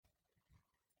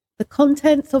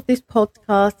contents of this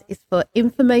podcast is for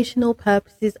informational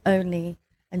purposes only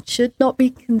and should not be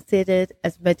considered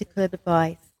as medical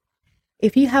advice.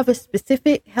 If you have a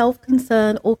specific health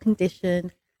concern or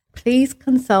condition, please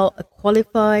consult a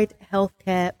qualified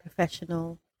healthcare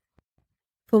professional.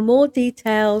 For more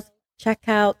details, check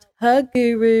out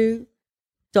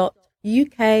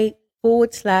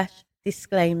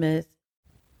herguru.uk/disclaimers.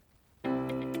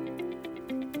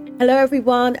 Hello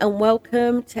everyone and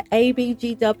welcome to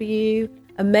ABGW,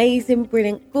 amazing,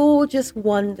 brilliant, gorgeous,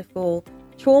 wonderful,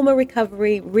 trauma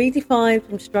recovery redefined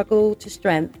from struggle to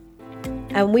strength.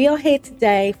 And we are here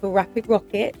today for Rapid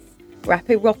Rockets.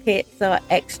 Rapid Rockets are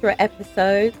extra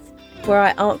episodes where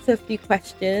I answer a few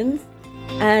questions.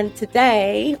 And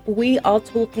today we are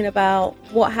talking about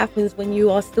what happens when you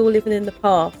are still living in the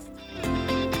past.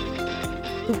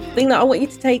 The thing that I want you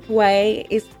to take away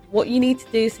is what you need to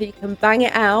do so you can bang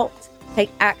it out, take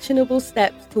actionable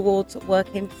steps towards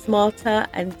working smarter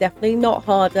and definitely not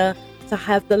harder to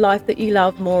have the life that you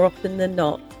love more often than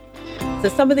not. So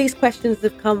some of these questions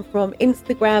have come from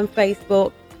Instagram,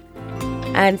 Facebook,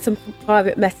 and some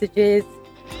private messages.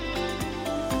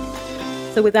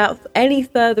 So without any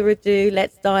further ado,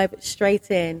 let's dive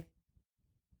straight in.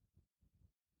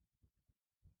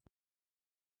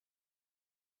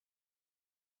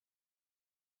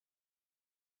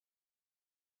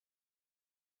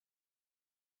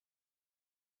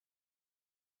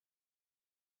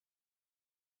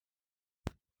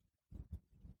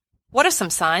 What are some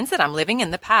signs that I'm living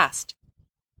in the past?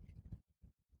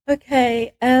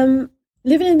 Okay,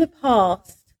 living in the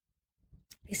past,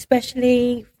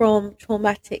 especially from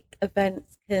traumatic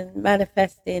events, can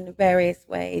manifest in various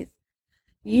ways.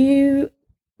 You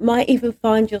might even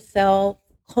find yourself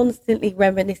constantly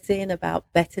reminiscing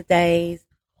about better days,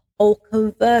 or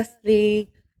conversely,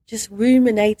 just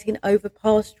ruminating over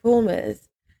past traumas.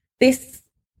 This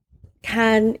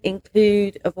can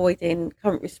include avoiding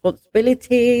current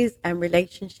responsibilities and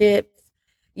relationships,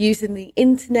 using the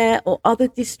internet or other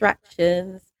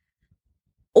distractions.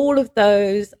 All of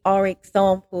those are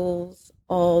examples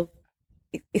of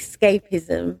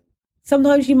escapism.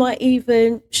 Sometimes you might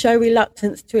even show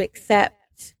reluctance to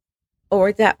accept or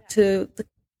adapt to the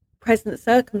present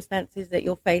circumstances that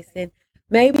you're facing.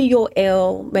 Maybe you're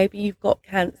ill, maybe you've got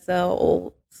cancer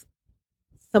or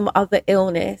some other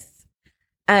illness,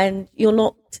 and you're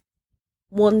not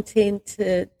wanting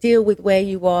to deal with where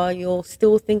you are. You're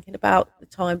still thinking about the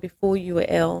time before you were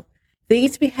ill.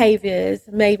 These behaviors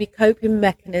may be coping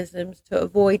mechanisms to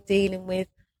avoid dealing with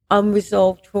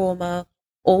unresolved trauma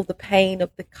or the pain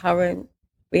of the current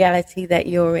reality that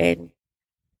you're in.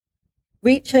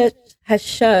 Research has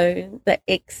shown that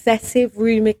excessive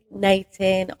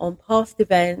ruminating on past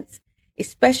events,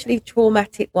 especially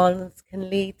traumatic ones, can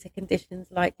lead to conditions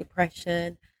like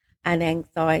depression and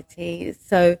anxiety.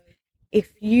 So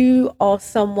if you are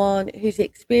someone who's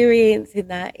experiencing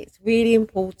that, it's really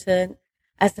important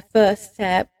as the first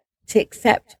step to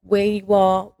accept where you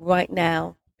are right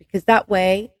now, because that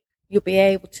way you'll be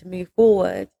able to move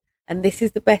forward. And this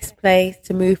is the best place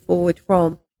to move forward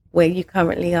from where you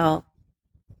currently are.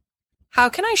 How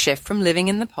can I shift from living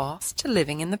in the past to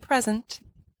living in the present?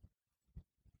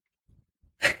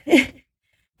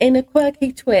 In a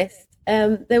quirky twist,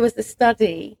 there was a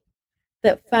study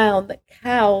that found that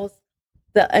cows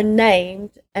that are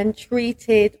named and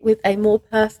treated with a more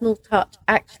personal touch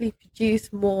actually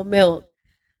produce more milk,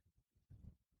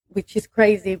 which is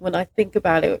crazy when I think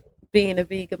about it, being a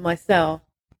vegan myself.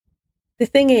 The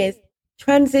thing is,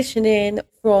 transitioning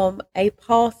from a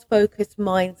past-focused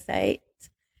mindset,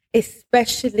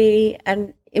 especially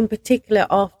and in particular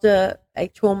after a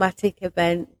traumatic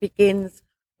event, begins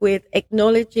with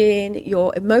acknowledging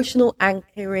your emotional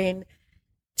anchoring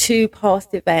to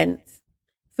past events.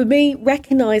 For me,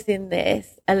 recognizing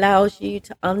this allows you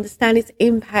to understand its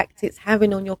impact it's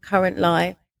having on your current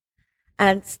life.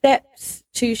 And steps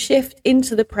to shift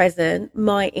into the present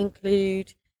might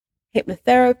include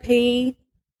hypnotherapy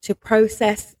to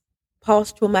process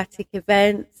past traumatic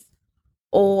events,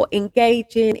 or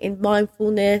engaging in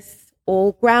mindfulness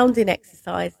or grounding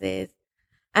exercises,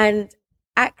 and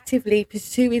actively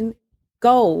pursuing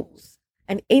goals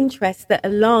and interests that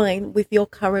align with your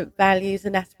current values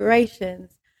and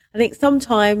aspirations. I think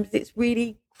sometimes it's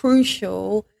really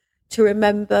crucial to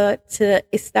remember to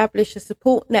establish a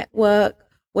support network,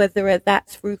 whether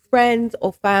that's through friends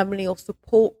or family or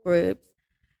support groups,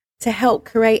 to help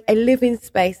create a living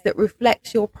space that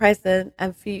reflects your present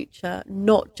and future,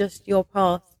 not just your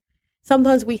past.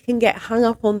 Sometimes we can get hung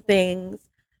up on things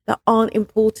that aren't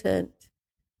important.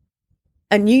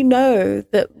 And you know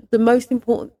that the most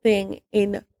important thing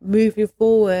in moving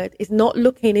forward is not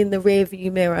looking in the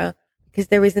rearview mirror, because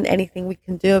there isn't anything we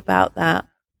can do about that.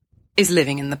 Is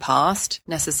living in the past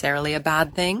necessarily a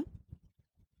bad thing?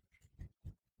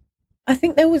 I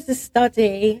think there was a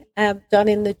study done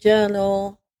in the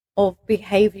Journal of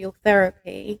Behavioral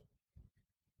Therapy.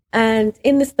 And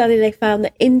in the study, they found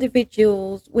that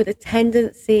individuals with a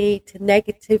tendency to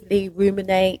negatively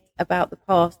ruminate about the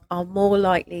past are more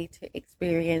likely to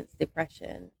experience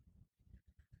depression.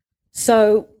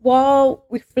 So while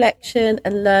reflection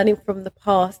and learning from the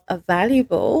past are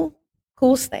valuable, of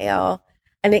course they are,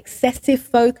 an excessive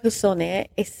focus on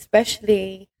it,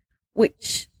 especially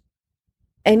which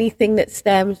anything that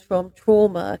stems from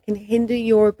trauma, can hinder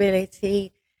your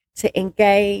ability to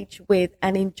engage with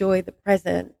and enjoy the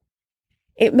present.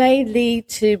 It may lead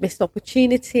to missed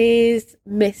opportunities,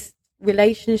 missed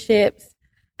relationships,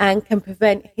 and can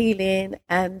prevent healing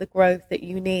and the growth that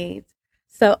you need.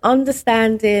 So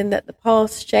understanding that the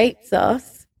past shapes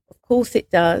us, of course it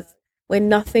does. We're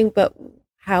nothing but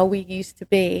how we used to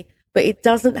be, but it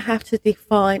doesn't have to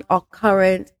define our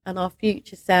current and our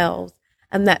future selves.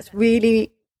 And that's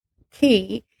really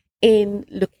key in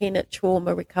looking at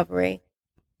trauma recovery.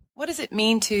 What does it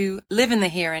mean to live in the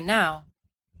here and now?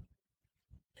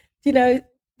 You know,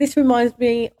 this reminds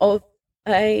me of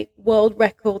a world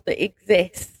record that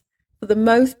exists for the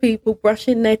most people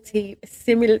brushing their teeth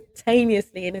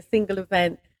simultaneously in a single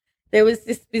event. There was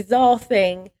this bizarre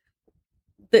thing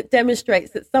that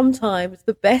demonstrates that sometimes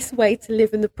the best way to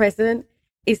live in the present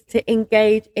is to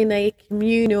engage in a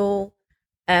communal,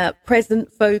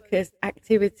 present-focused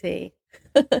activity.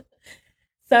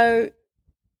 So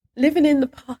living in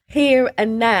the here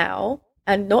and now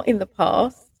and not in the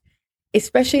past,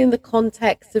 especially in the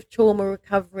context of trauma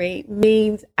recovery,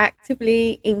 means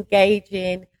actively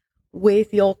engaging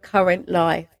with your current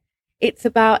life. It's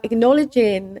about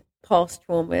acknowledging past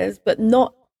traumas, but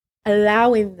not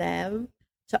allowing them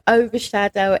to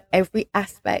overshadow every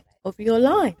aspect of your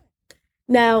life.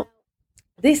 Now,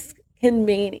 this can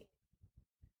mean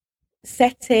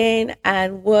setting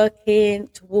and working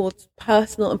towards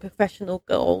personal and professional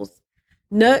goals,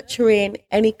 nurturing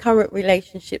any current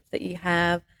relationships that you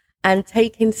have, and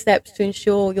taking steps to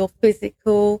ensure your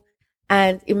physical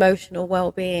and emotional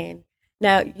well-being.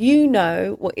 Now, you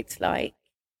know what it's like.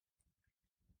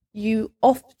 You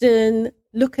often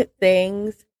look at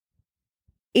things,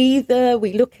 either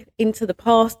we look into the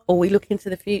past or we look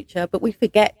into the future, but we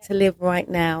forget to live right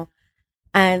now.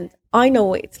 And I know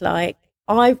what it's like.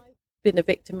 I've been a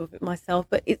victim of it myself,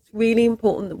 but it's really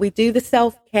important that we do the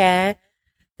self-care,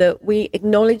 that we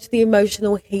acknowledge the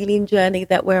emotional healing journey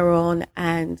that we're on,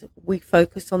 and we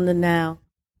focus on the now.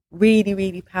 Really,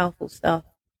 really powerful stuff.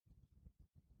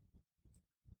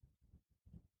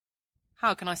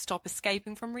 How can I stop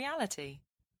escaping from reality?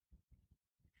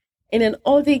 In an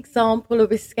odd example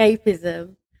of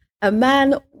escapism, a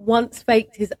man once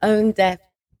faked his own death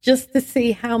just to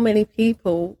see how many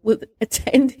people would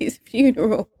attend his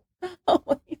funeral. Oh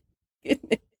my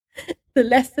goodness. The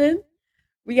lesson: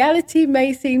 reality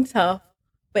may seem tough,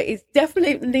 but it's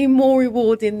definitely more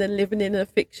rewarding than living in a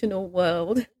fictional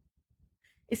world.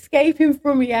 Escaping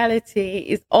from reality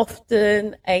is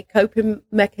often a coping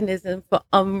mechanism for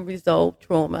unresolved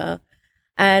trauma.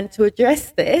 And to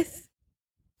address this,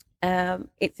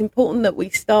 it's important that we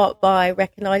start by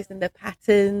recognizing the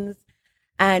patterns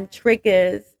and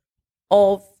triggers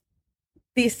of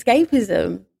the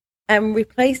escapism and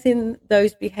replacing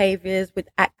those behaviors with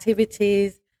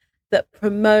activities that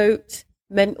promote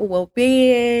mental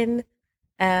well-being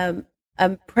and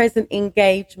present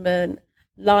engagement,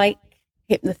 like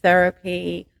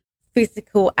hypnotherapy,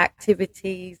 physical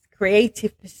activities,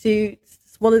 creative pursuits.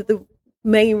 It's one of the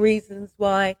main reasons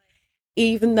why,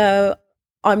 even though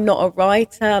I'm not a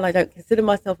writer and I don't consider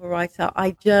myself a writer,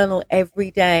 I journal every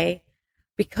day,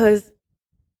 because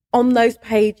on those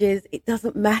pages, it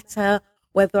doesn't matter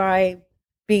whether I'm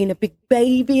being a big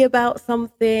baby about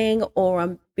something or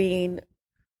I'm being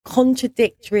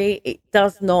contradictory. It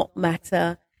does not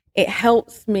matter. It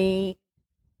helps me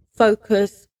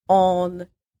focus on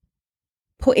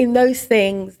putting those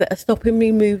things that are stopping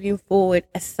me moving forward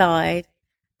aside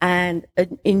and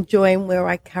enjoying where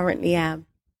I currently am.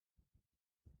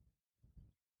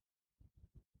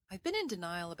 I've been in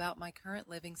denial about my current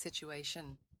living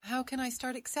situation. How can I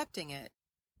start accepting it?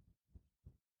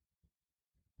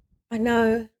 I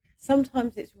know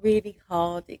sometimes it's really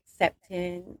hard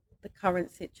accepting the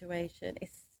current situation,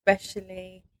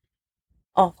 especially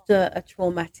after a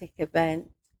traumatic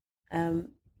event.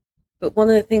 But one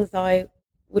of the things I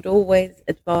would always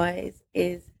advise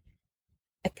is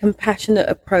a compassionate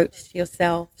approach to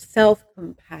yourself,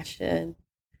 self-compassion.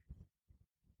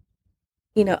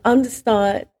 You know,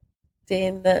 understanding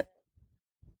that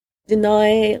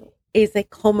Denial is a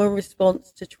common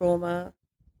response to trauma,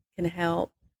 can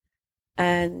help.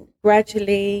 And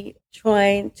gradually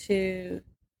trying to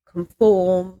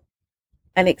conform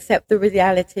and accept the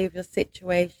reality of your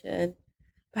situation,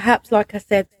 perhaps, like I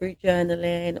said, through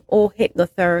journaling or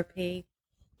hypnotherapy,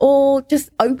 or just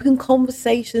open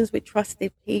conversations with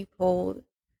trusted people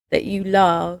that you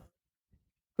love.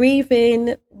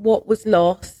 Grieving what was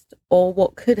lost or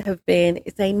what could have been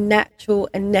is a natural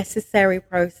and necessary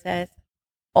process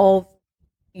of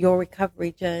your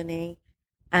recovery journey.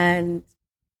 And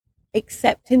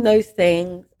accepting those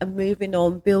things and moving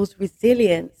on builds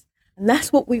resilience. And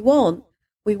that's what we want.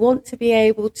 We want to be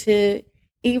able to,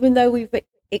 even though we've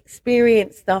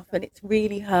experienced stuff and it's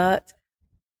really hurt,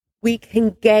 we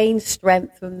can gain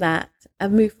strength from that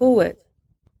and move forward.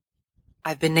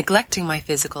 I've been neglecting my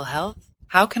physical health.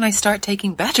 How can I start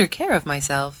taking better care of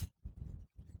myself?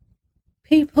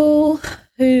 People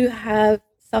who have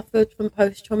suffered from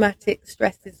post-traumatic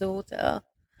stress disorder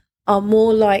are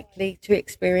more likely to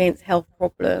experience health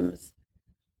problems,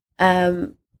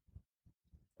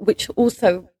 which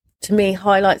also, to me,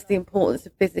 highlights the importance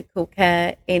of physical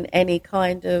care in any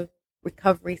kind of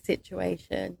recovery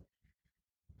situation.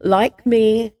 Like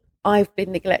me, I've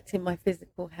been neglecting my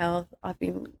physical health. I've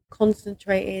been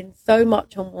concentrating so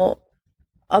much on what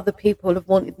other people have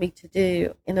wanted me to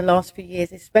do in the last few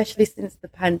years, especially since the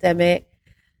pandemic,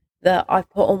 that I've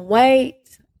put on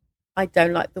weight. I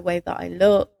don't like the way that I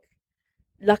look.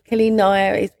 Luckily,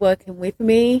 Naya is working with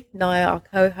me, Naya, our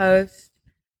co-host,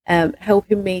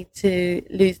 helping me to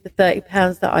lose the 30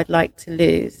 pounds that I'd like to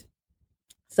lose.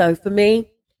 So for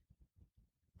me,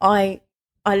 at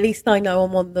least I know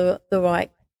I'm on the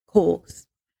right course.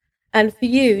 And for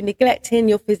you, neglecting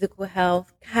your physical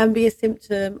health can be a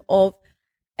symptom of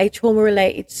a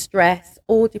trauma-related stress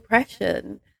or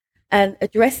depression. And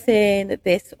addressing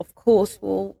this, of course,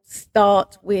 will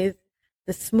start with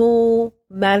the small,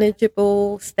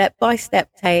 manageable,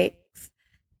 step-by-step takes.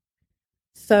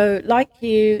 So like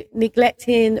you,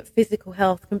 neglecting physical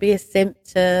health can be a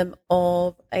symptom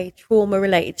of a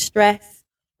trauma-related stress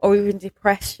or even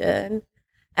depression.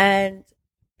 And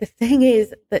the thing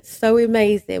is that's so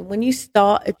amazing, when you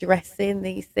start addressing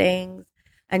these things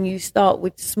and you start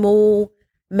with small,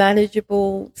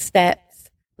 manageable steps,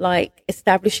 like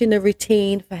establishing a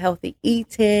routine for healthy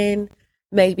eating,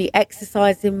 maybe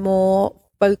exercising more,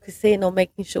 focusing on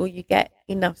making sure you get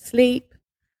enough sleep,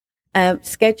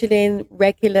 scheduling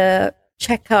regular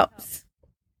checkups,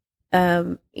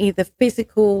 either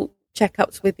physical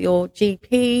checkups with your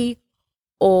GP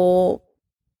or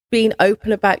being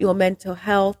open about your mental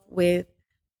health with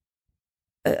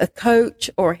a coach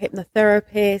or a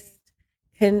hypnotherapist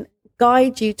can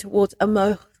guide you towards a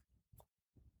more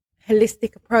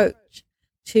holistic approach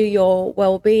to your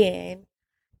well-being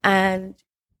and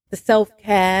the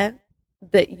self-care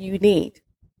that you need.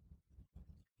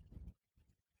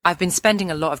 I've been spending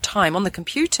a lot of time on the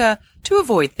computer to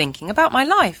avoid thinking about my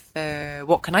life.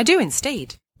 What can I do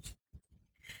instead?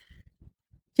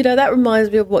 You know, that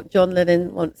reminds me of what John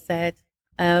Lennon once said.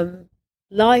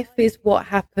 Life is what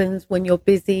happens when you're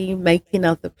busy making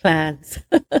other plans.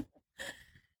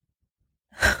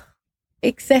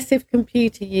 Excessive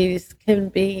computer use can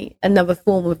be another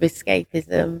form of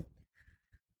escapism.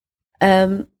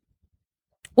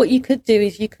 What you could do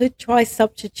is you could try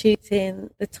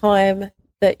substituting the time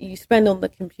that you spend on the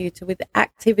computer with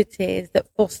activities that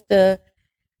foster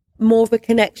more of a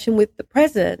connection with the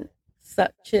present,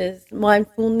 such as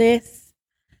mindfulness,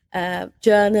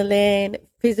 journaling,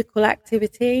 physical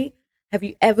activity. Have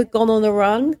you ever gone on a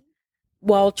run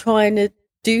while trying to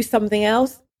do something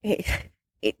else?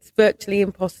 It's virtually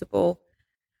impossible.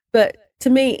 But to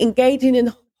me, engaging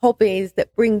in hobbies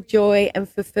that bring joy and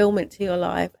fulfillment to your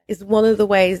life is one of the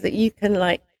ways that you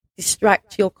can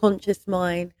distract your conscious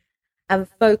mind and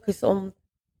focus on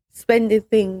spending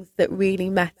things that really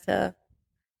matter.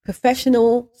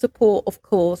 Professional support, of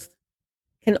course,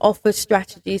 can offer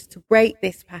strategies to break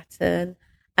this pattern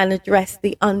and address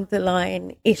the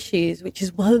underlying issues, which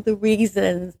is one of the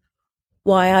reasons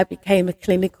why I became a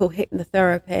clinical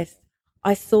hypnotherapist.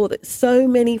 I saw that so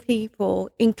many people,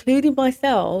 including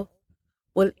myself,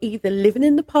 were either living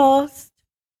in the past,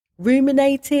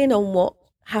 ruminating on what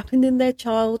happened in their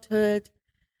childhood,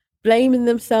 blaming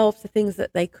themselves for things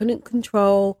that they couldn't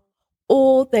control,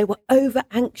 or they were over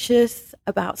anxious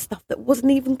about stuff that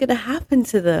wasn't even going to happen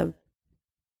to them.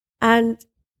 And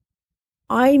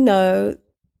I know,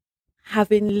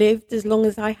 having lived as long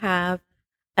as I have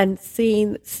and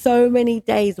seen so many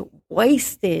days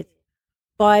wasted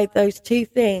by those two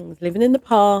things, living in the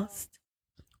past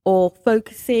or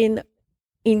focusing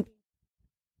in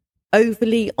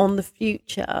overly on the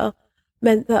future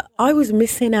meant that I was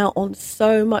missing out on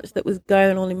so much that was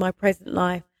going on in my present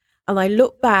life. And I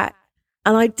look back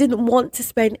and I didn't want to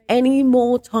spend any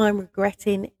more time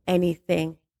regretting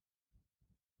anything.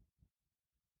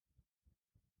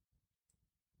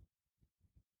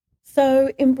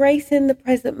 So embracing the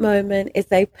present moment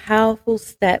is a powerful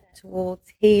step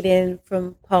towards healing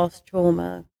from past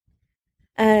trauma.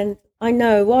 And I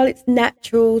know while it's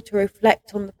natural to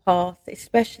reflect on the past,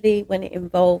 especially when it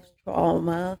involves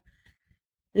trauma,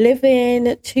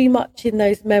 living too much in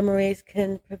those memories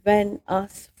can prevent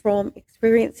us from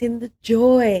experiencing the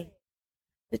joy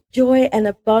and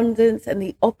abundance and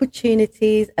the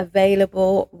opportunities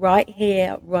available right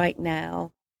here, right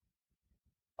now.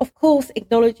 Of course,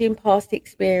 acknowledging past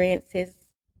experiences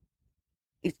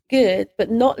is good,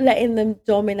 but not letting them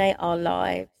dominate our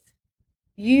lives.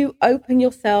 You open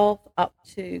yourself up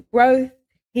to growth,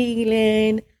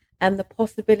 healing, and the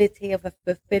possibility of a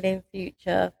fulfilling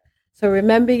future. So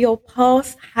remember, your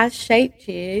past has shaped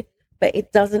you, but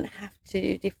it doesn't have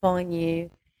to define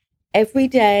you. Every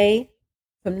day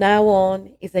from now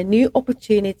on is a new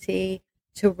opportunity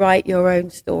to write your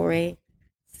own story.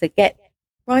 So get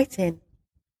writing.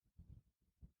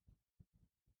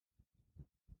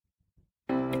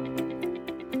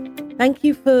 Thank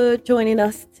you for joining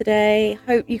us today.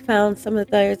 Hope you found some of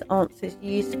those answers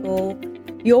useful.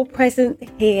 Your presence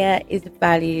here is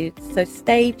valued, so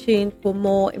stay tuned for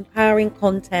more empowering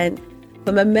content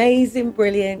from amazing,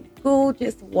 brilliant,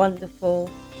 gorgeous, wonderful.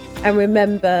 And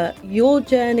remember, your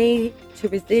journey to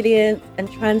resilience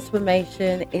and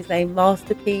transformation is a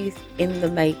masterpiece in the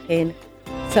making.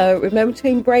 So remember to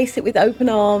embrace it with open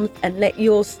arms and let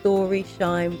your story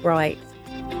shine bright.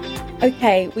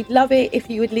 Okay, we'd love it if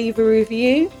you would leave a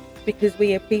review because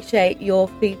we appreciate your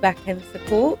feedback and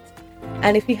support.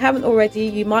 And if you haven't already,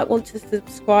 you might want to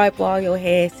subscribe while you're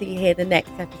here so you hear the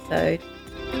next episode.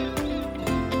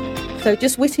 So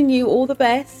just wishing you all the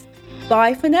best.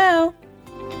 Bye for now.